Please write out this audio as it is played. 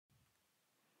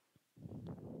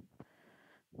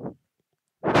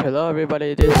Hello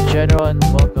everybody, this is General and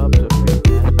welcome to Freddy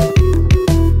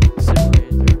Fazbear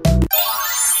Simulator.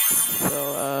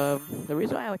 So, the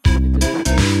reason why I came into this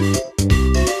game,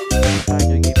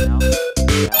 starting a new game now.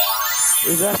 The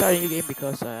reason why I started a new game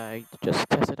because I just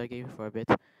tested the game for a bit.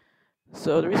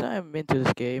 So the reason I'm into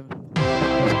this game...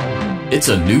 It's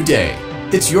a new day.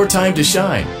 It's your time to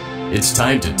shine. It's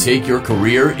time to take your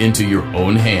career into your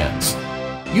own hands.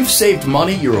 You've saved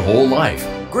money your whole life.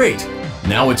 Great.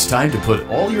 Now it's time to put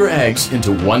all your eggs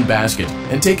into one basket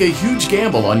and take a huge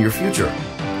gamble on your future.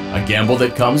 A gamble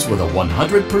that comes with a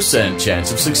 100%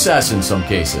 chance of success in some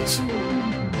cases.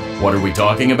 What are we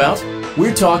talking about?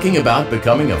 We're talking about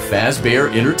becoming a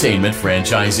Fazbear Entertainment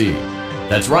franchisee.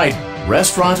 That's right,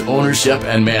 restaurant ownership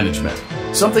and management.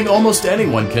 Something almost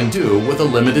anyone can do with a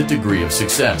limited degree of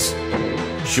success.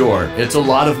 Sure, it's a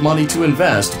lot of money to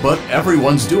invest, but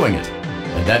everyone's doing it.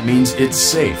 And that means it's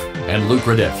safe and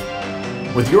lucrative.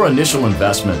 With your initial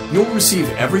investment, you'll receive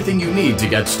everything you need to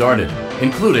get started,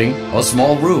 including a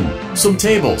small room, some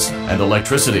tables, and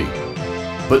electricity.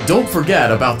 But don't forget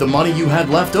about the money you had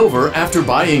left over after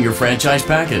buying your franchise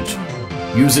package.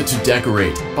 Use it to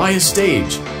decorate, buy a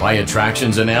stage, buy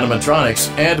attractions and animatronics,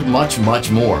 and much,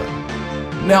 much more.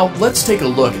 Now, let's take a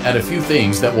look at a few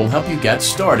things that will help you get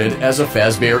started as a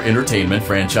Fazbear Entertainment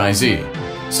franchisee,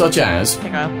 such as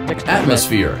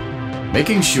atmosphere.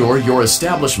 Making sure your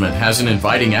establishment has an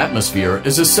inviting atmosphere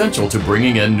is essential to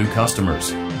bringing in new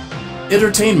customers.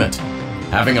 Entertainment.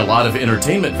 Having a lot of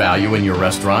entertainment value in your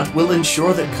restaurant will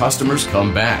ensure that customers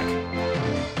come back.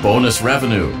 Bonus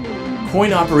revenue.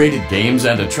 Coin-operated games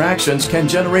and attractions can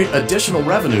generate additional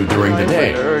revenue during the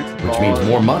day, which means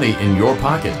more money in your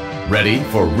pocket, ready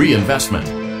for reinvestment.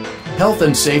 Health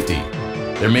and safety.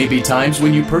 There may be times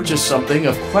when you purchase something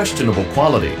of questionable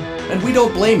quality, and we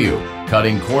don't blame you.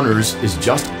 Cutting corners is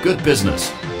just good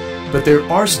business. But there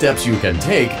are steps you can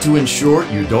take to ensure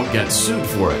you don't get sued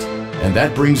for it. And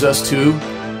that brings us to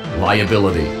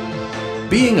liability.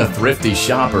 Being a thrifty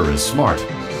shopper is smart,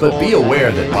 but be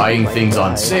aware that buying things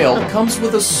on sale comes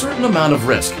with a certain amount of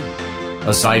risk.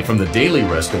 Aside from the daily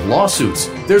risk of lawsuits,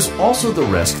 there's also the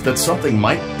risk that something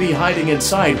might be hiding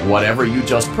inside whatever you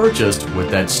just purchased with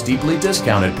that steeply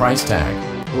discounted price tag.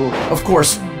 Of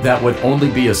course, that would only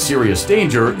be a serious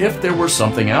danger if there were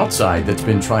something outside that's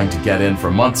been trying to get in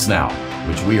for months now,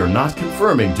 which we are not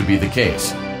confirming to be the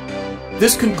case.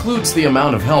 This concludes the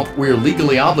amount of help we're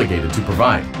legally obligated to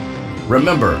provide.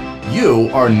 Remember, you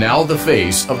are now the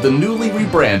face of the newly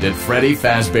rebranded Freddy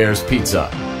Fazbear's Pizza.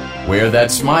 Wear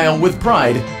that smile with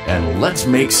pride and let's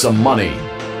make some money.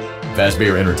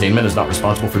 Fazbear Entertainment is not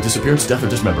responsible for disappearance, death, or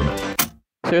dismemberment.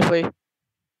 Seriously?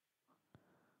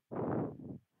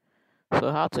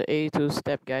 So how to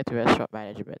A2-step guide to restaurant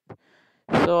management.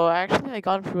 So actually I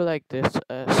gone through like this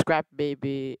scrap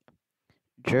baby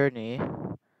journey.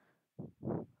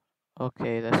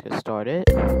 Okay, let's get started.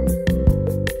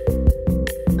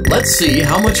 Let's see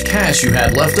how much cash you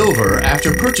had left over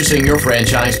after purchasing your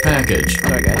franchise package.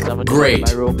 Sorry guys, someone Great,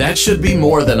 just in my room. that should be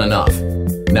more than enough.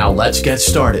 Now let's get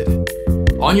started.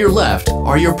 On your left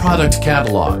are your product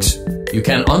catalogs. You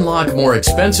can unlock more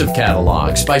expensive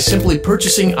catalogs by simply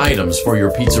purchasing items for your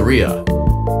pizzeria.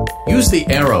 Use the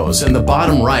arrows in the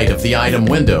bottom right of the item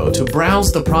window to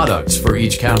browse the products for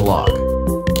each catalog.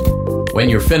 When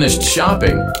you're finished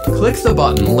shopping, click the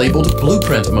button labeled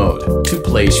Blueprint Mode to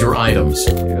place your items.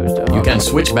 You can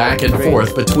switch back and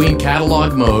forth between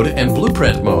Catalog Mode and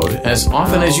Blueprint Mode as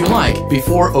often as you like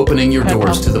before opening your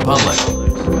doors to the public.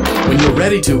 When you're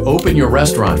ready to open your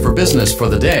restaurant for business for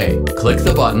the day, click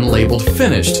the button labeled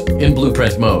Finished in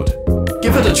Blueprint Mode.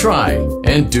 Give it a try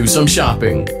and do some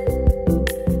shopping.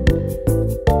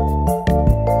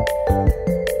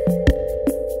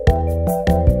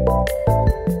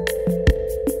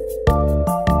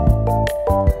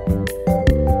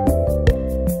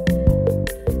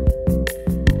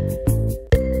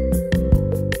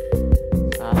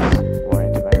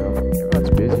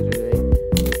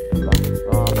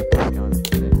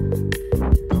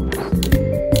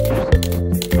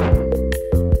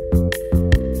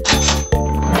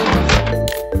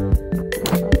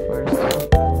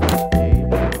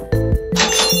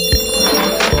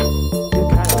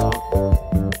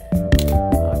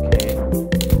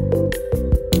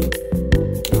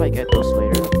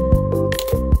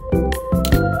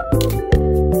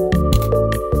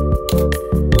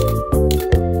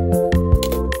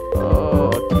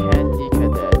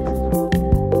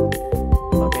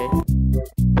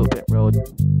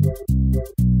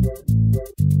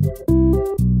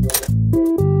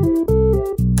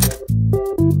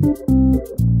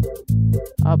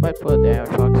 I might put down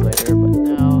trucks later, but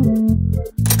now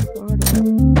where did I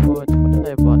put? What did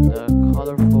I buy?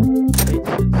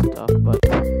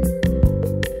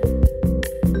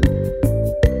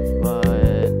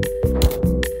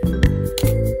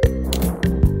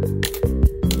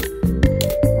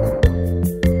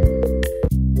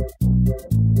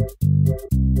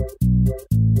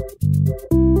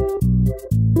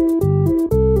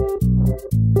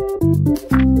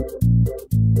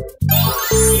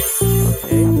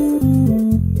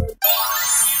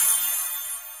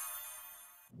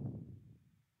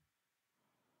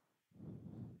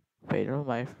 Wait, no,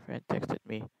 my friend texted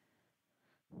me.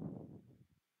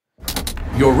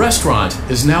 Your restaurant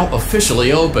is now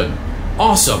officially open.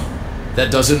 Awesome!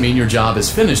 That doesn't mean your job is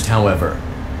finished, however.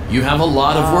 You have a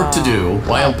lot of work to do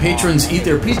while patrons eat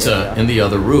their pizza in the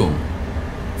other room.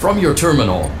 From your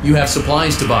terminal, you have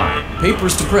supplies to buy,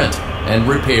 papers to print, and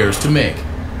repairs to make.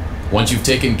 Once you've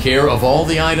taken care of all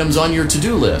the items on your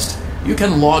to-do list, you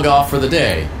can log off for the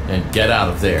day and get out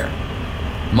of there.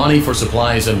 Money for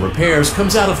supplies and repairs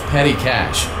comes out of petty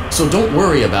cash, so don't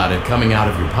worry about it coming out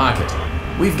of your pocket.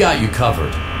 We've got you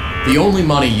covered. The only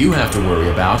money you have to worry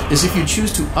about is if you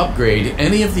choose to upgrade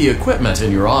any of the equipment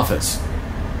in your office.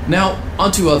 Now,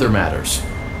 onto other matters.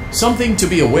 Something to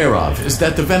be aware of is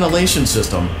that the ventilation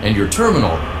system and your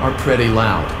terminal are pretty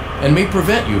loud and may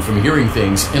prevent you from hearing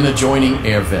things in adjoining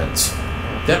air vents.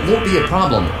 That won't be a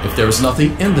problem if there is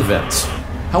nothing in the vents.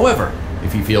 However,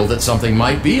 if you feel that something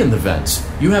might be in the vents,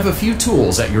 you have a few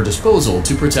tools at your disposal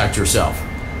to protect yourself.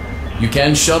 You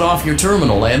can shut off your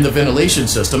terminal and the ventilation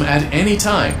system at any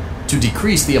time to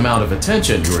decrease the amount of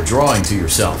attention you are drawing to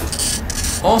yourself.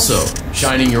 Also,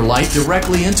 shining your light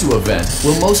directly into a vent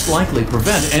will most likely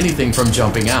prevent anything from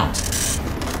jumping out.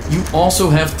 You also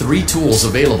have 3 tools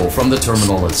available from the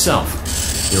terminal itself.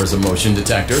 There is a motion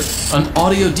detector, an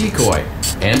audio decoy,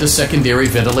 and a secondary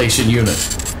ventilation unit.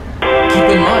 Keep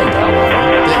in mind,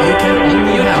 however, that you can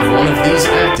only have one of these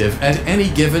active at any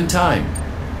given time.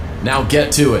 Now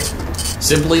get to it.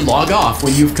 Simply log off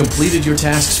when you've completed your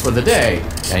tasks for the day,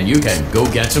 and you can go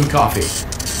get some coffee.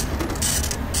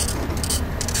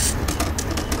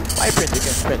 My printer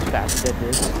can print faster than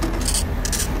this.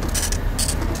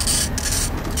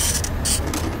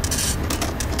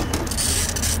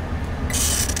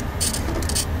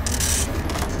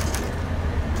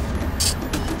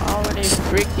 How many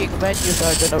freaking menus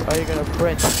are you gonna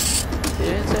print? They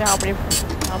didn't say how many things are you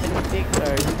gonna print. How many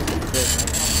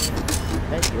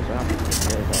menus or how many things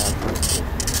are you printed?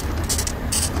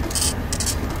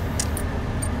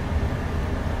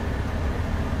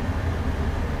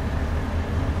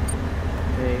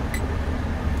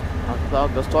 Unclog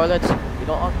those toilets. You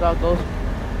don't unclog those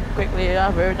quickly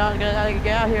enough, we're not gonna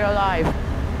get out here alive.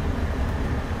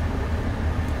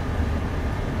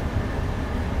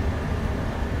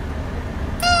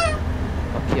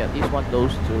 Okay, at least want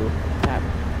those to tap.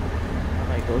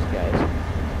 Unlike those guys.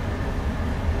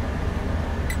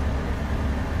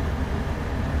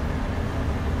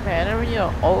 Man, I mean,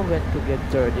 your oven could get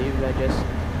dirty by just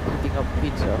heating up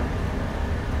pizza.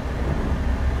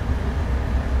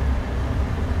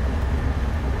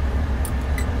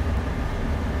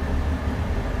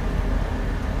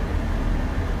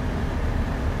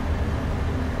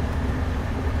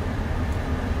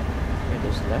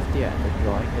 Lefty and the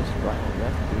drawing is right on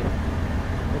lefty.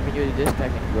 Let me do this, I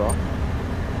can draw.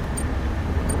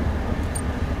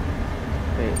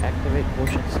 Okay, activate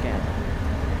motion scan.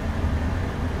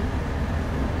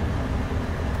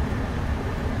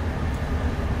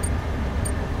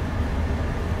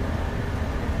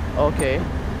 Okay.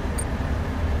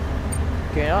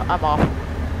 Okay, now I'm off.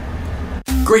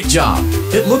 Great job!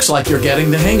 It looks like you're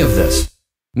getting the hang of this.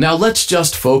 Now let's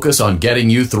just focus on getting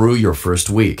you through your first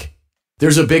week.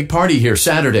 There's a big party here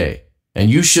Saturday, and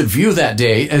you should view that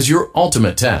day as your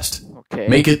ultimate test. Okay.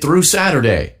 Make it through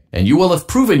Saturday, and you will have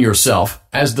proven yourself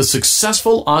as the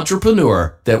successful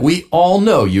entrepreneur that we all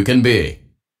know you can be.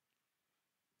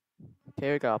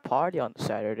 Okay, we got a party on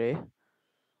Saturday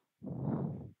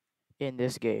in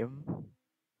this game.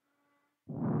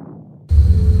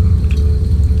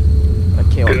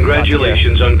 Okay,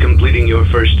 congratulations on completing your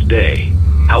first day.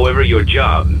 However, your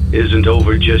job isn't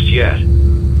over just yet.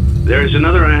 There is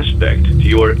another aspect to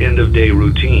your end-of-day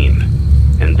routine,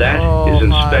 and that is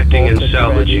inspecting and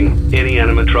salvaging any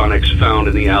animatronics found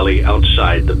in the alley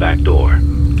outside the back door.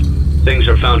 Things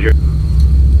are found here.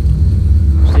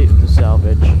 Proceed to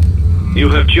salvage. You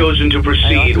have chosen to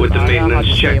proceed with the maintenance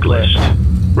checklist.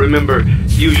 Remember,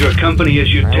 use your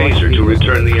company-issued taser to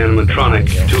return the animatronic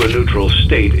to a neutral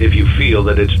state if you feel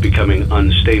that it's becoming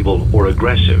unstable or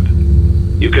aggressive.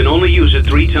 You can only use it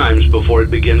 3 times before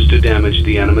it begins to damage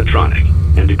the animatronic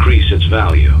and decrease its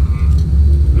value.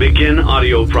 Begin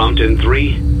audio prompt in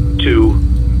 3, 2,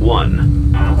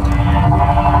 1. I'm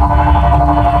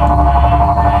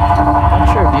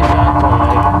sure these sounds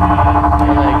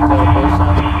are like those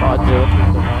sounds from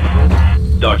Godzilla, the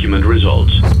monsters. Document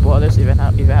results. Spoilers, if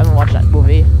you haven't watched that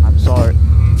movie, I'm sorry.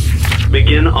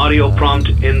 Begin audio prompt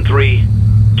in 3,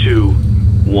 2,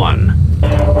 1.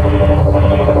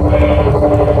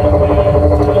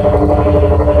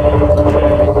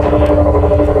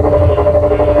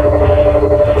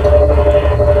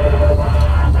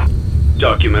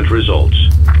 Document results.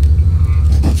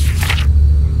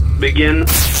 Begin.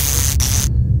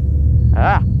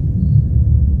 Ah.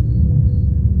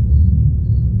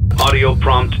 Audio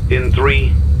prompt in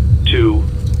 3, 2,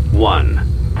 1.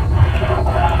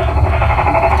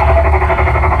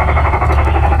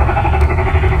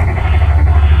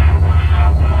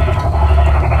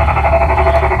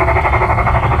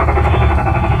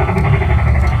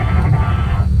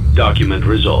 Document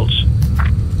results.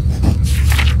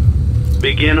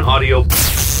 Begin audio.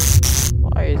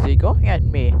 Why is he going at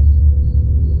me?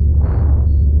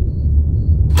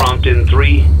 Prompt in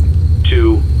 3,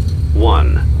 2,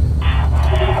 1.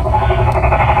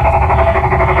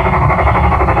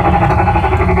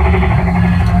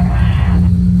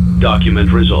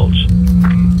 Document results.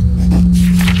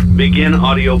 Begin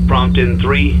audio prompt in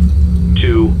 3,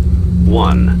 2,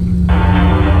 1.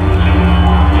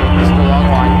 This is the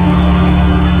wrong one.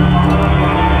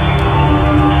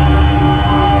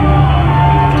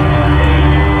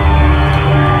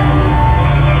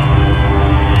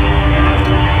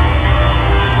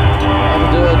 I'm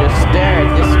doing just stare at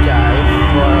this guy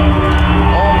for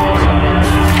almost a minute.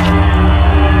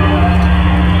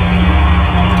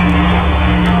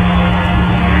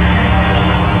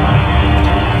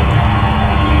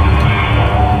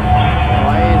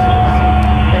 Why is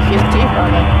his teeth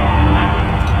are like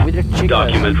with the chicken?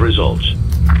 Document results.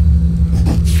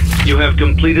 You have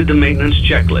completed the maintenance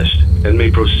checklist and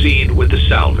may proceed with the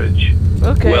salvage.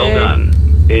 Okay. Well done.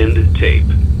 End tape.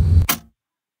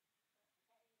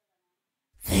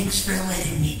 Thanks for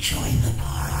letting me join the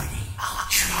party. I'll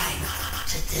try not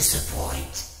to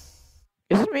disappoint.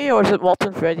 Is it me or is it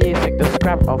Molten Freddy? It's like the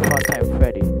scrap of Fun Time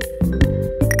Freddy.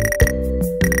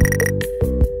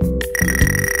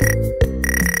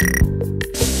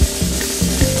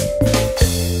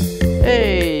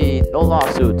 Hey, no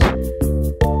lawsuits.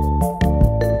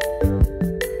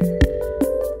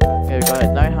 Okay, we got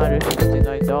it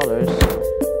 $969.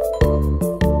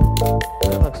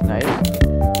 That looks nice.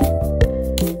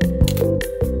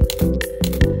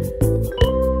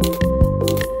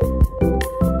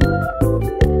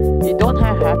 You don't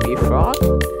have Happy Frog?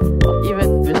 Or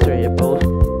even Mystery Apples.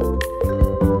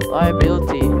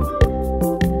 Liability.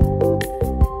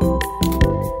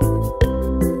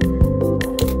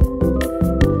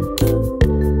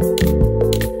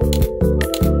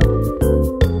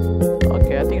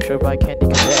 Okay, I think I should buy Candy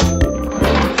Cadet.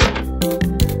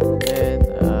 Then,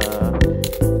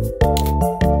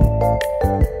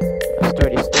 a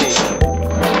sturdy stage.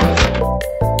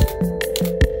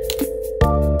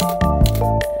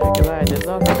 Okay, bye, the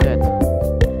log set.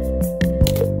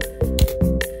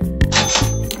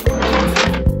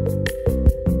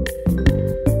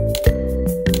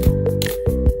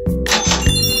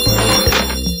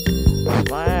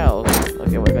 Smiles.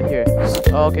 Okay, what we got here?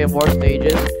 Okay, more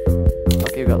stages.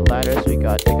 Okay, we got ladders, we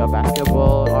got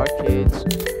basketball, arcades.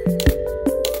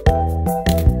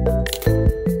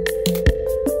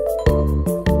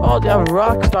 Oh, they have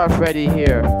Rockstar Freddy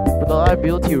here, but the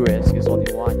liability risk is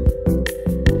only 1.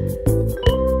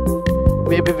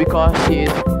 Maybe because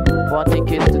he's wanting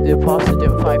kids to deposit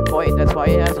him 5 coins, that's why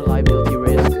he has a liability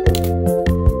risk.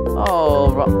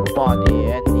 Oh,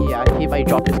 Bonnie, and yeah, he might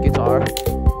drop his guitar.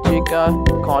 Chica,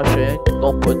 caution,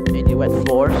 don't put any wet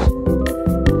floors.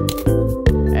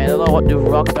 And I don't know what the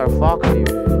Rockstar Fox here.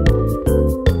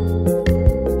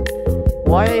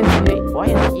 Why is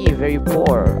he very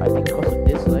poor? I think because of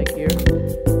this leg here.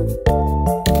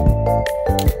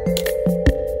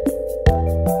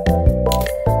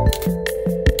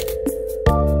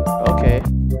 Okay.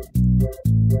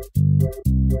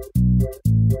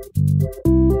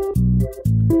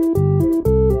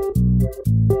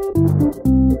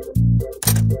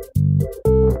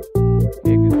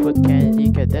 Okay, we put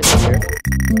Candy Cadet here.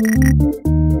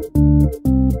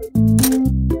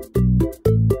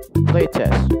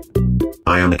 Playtest.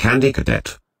 I am a candy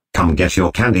cadet. Come get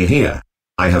your candy here.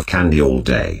 I have candy all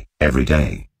day, every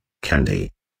day.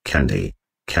 Candy, candy,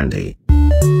 candy.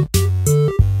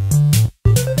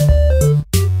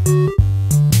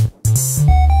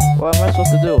 What am I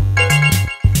supposed to do?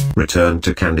 Return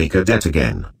to Candy Cadet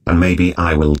again, and maybe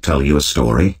I will tell you a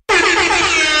story.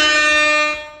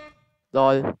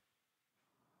 Lol.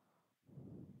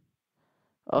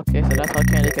 Okay, so that's how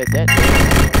Candy Cadet.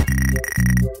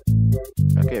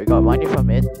 Okay, we got money from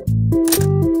it.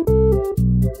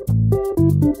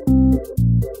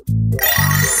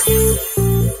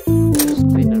 Just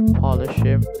clean and polish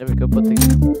him. Then we can put the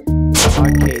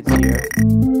arcades here.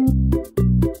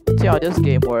 Let's see how this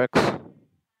game works. Okay,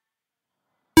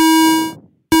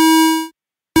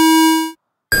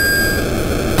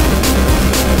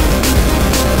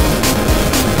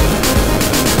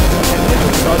 we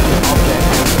can start this object.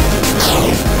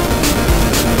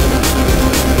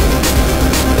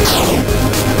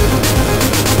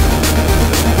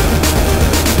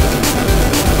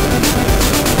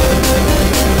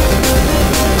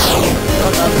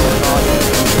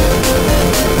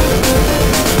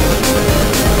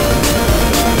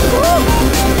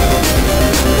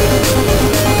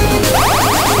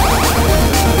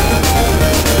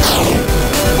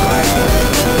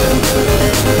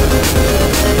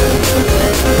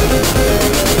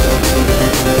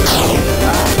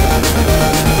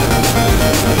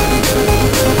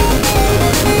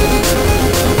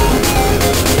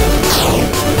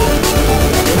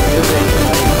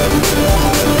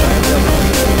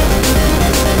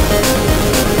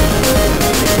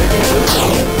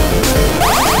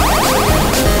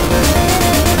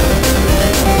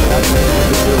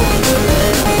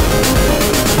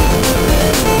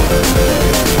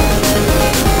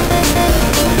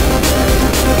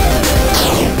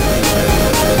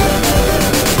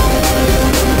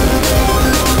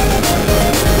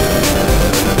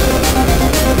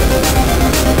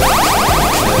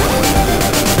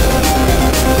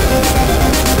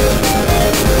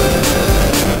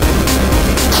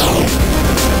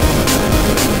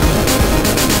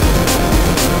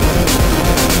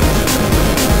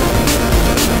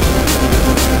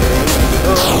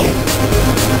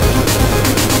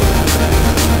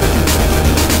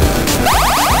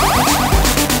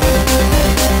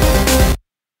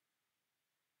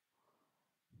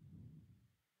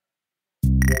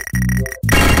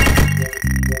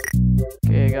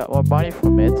 got more money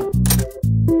from it.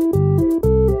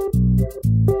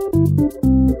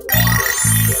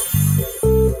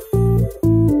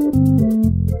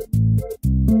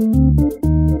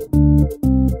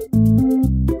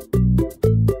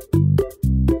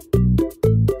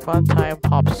 Fun time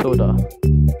pop soda.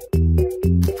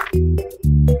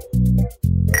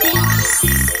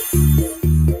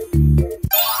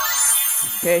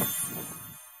 Okay.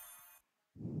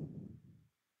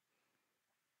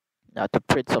 Now to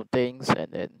print some things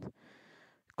and then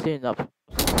clean up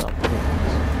some things.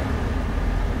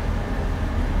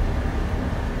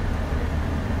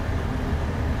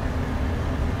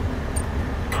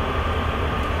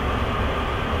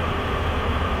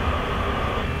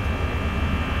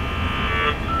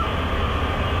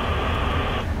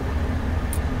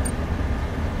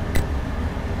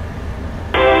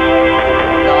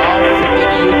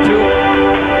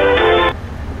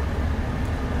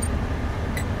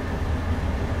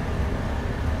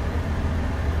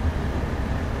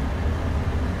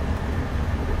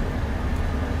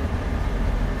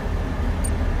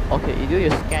 Okay, you do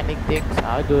your scanning things.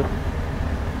 I'll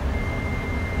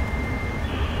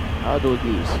do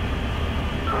these.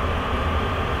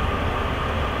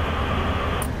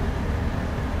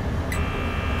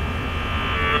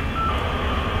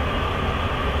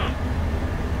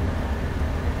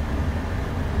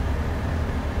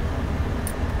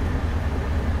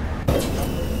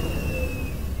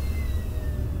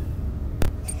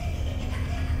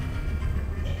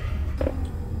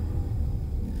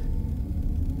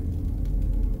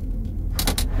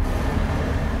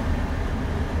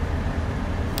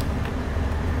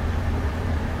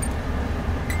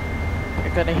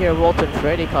 You're gonna hear MOLTEN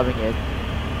Freddy coming in.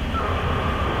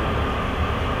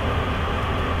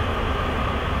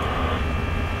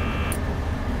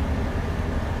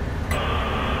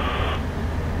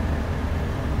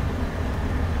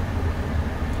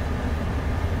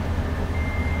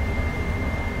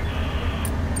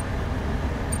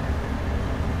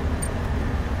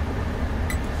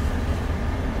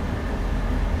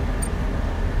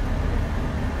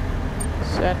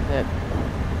 Send it.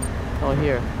 Oh,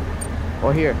 here.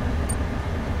 Or here.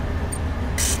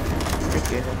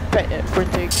 Freaking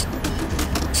printing.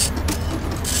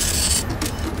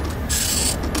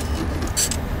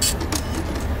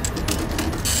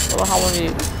 I don't know how many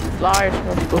flyers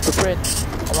we're supposed to print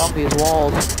along these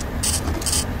walls.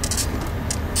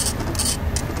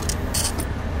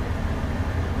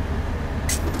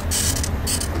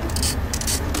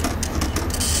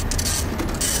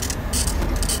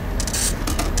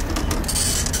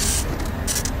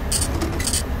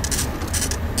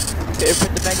 Okay,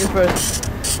 print the menu first.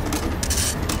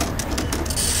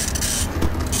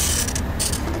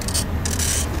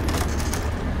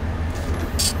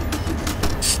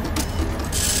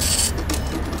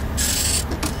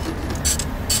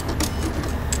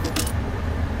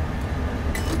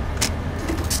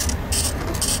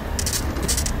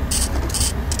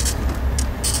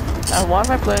 And why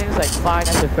am I playing like Five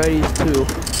Nights at Freddy's 2?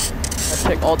 I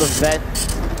check all the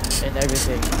vents and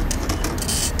everything.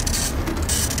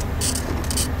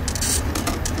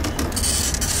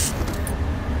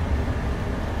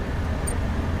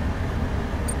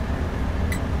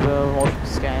 The motion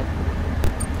scan.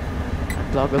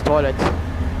 Unplug the toilet.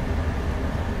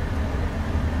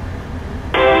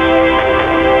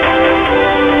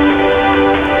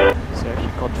 It's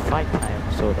actually called Fight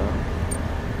Time Soda.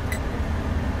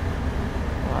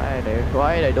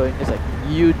 Why are they doing this like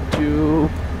YouTube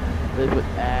with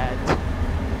ads?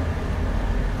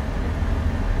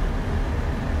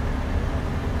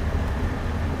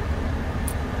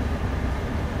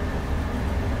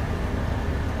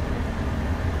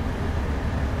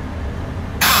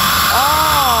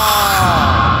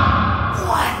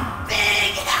 One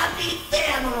big happy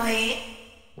family.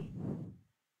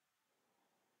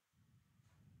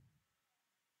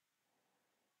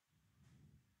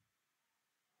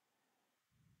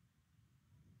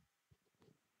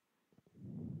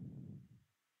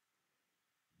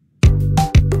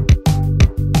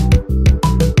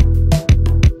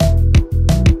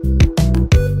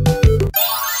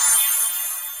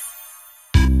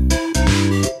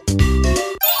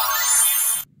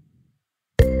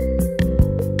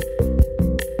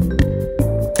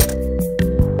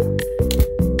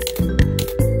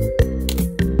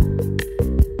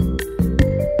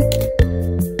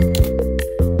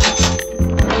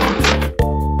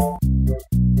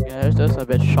 There's a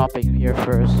bit shopping here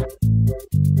first.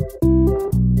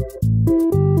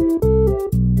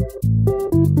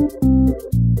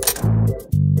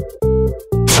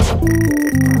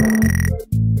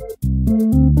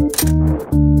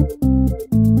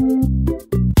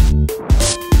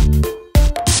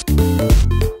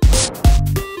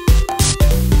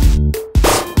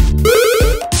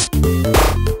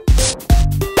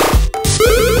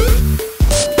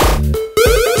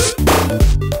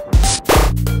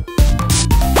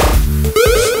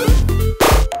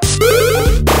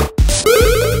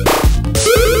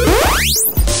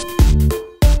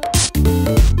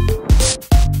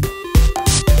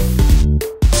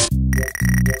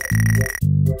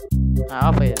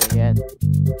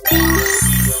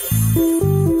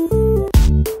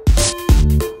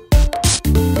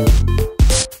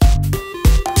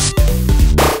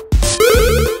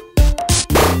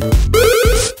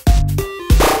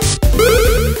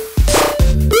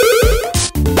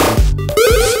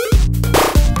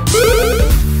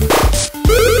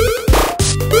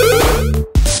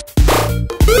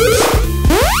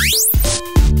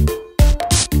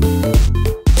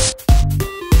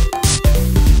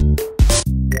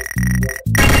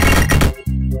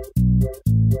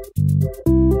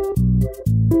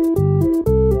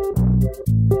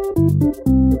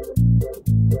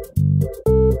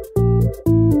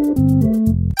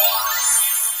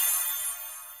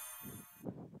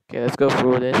 go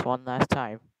through this one last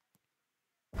time.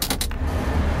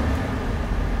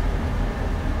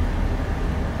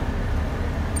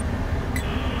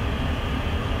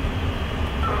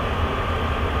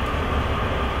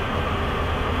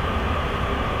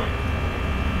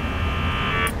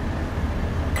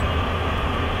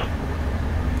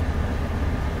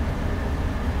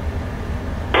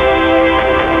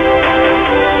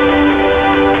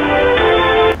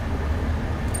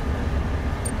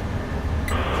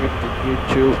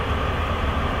 YouTube.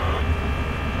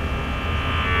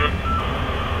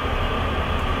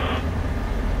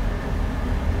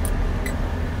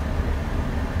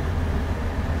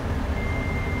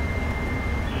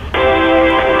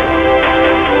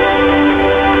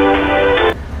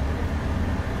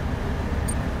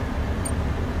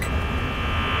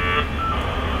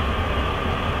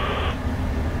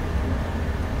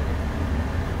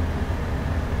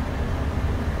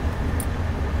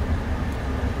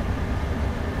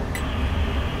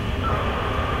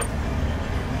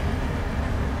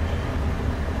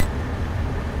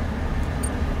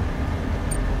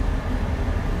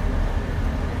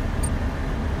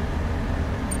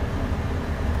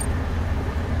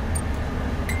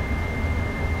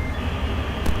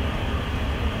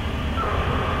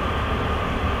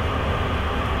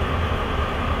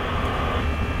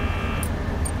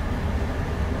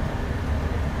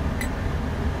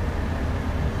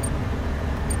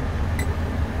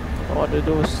 I want to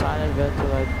do silent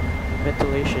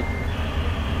ventilation.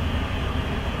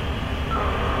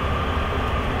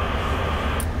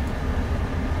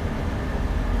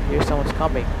 Here someone's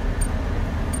coming.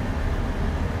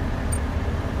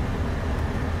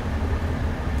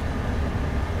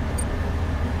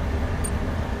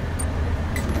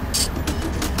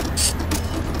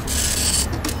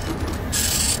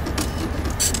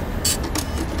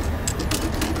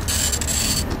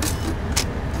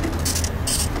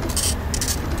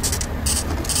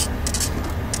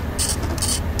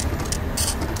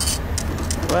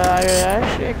 Well, I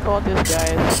actually called this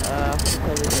guys,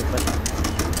 but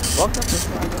welcome to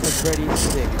Five Nights at Freddy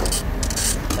 6.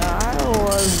 Now, I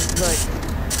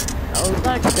was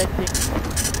not expecting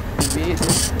to be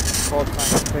this called Five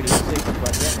Nights at Freddy 6,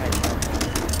 but then when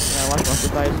I watched my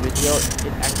surprise video,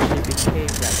 it actually became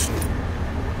that game.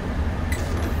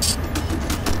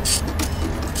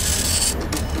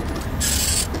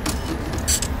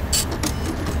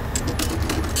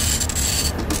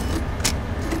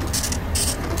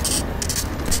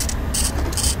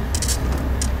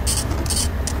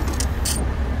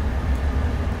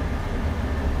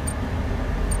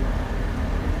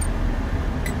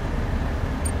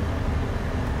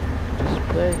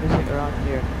 Play music around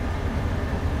here.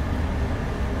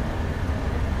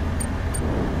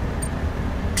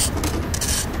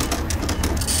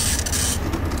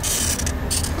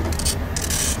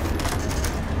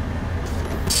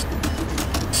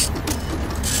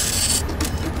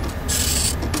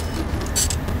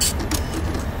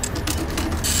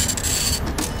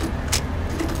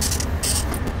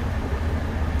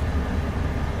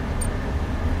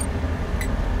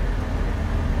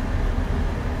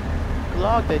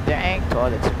 Clog the dang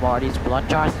toilet, smarties,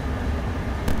 blunchers.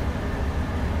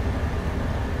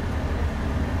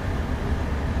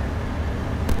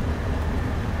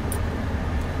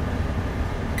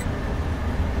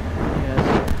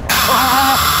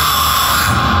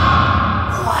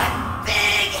 One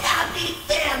big happy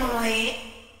family.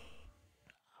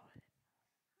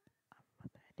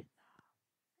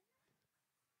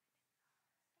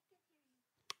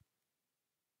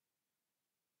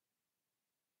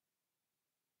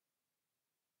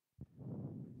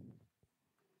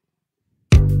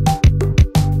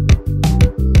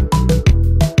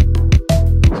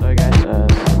 Sorry guys,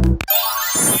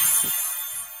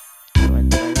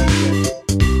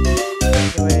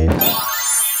 anyways,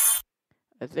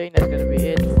 I think that's gonna be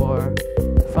it for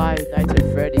Five Nights at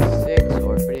Freddy 6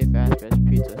 or Freddy Fazbear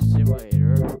Pizzeria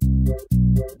Simulator.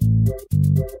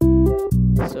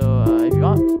 So if you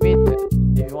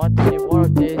want to see more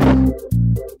of this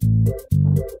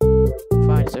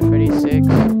Five Nights at Freddy 6,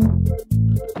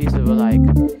 please leave a like.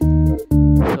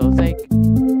 So thank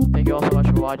you all so much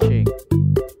for watching,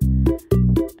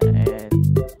 and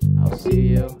I'll see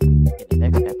you in the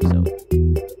next episode.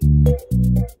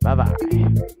 Bye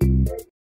bye.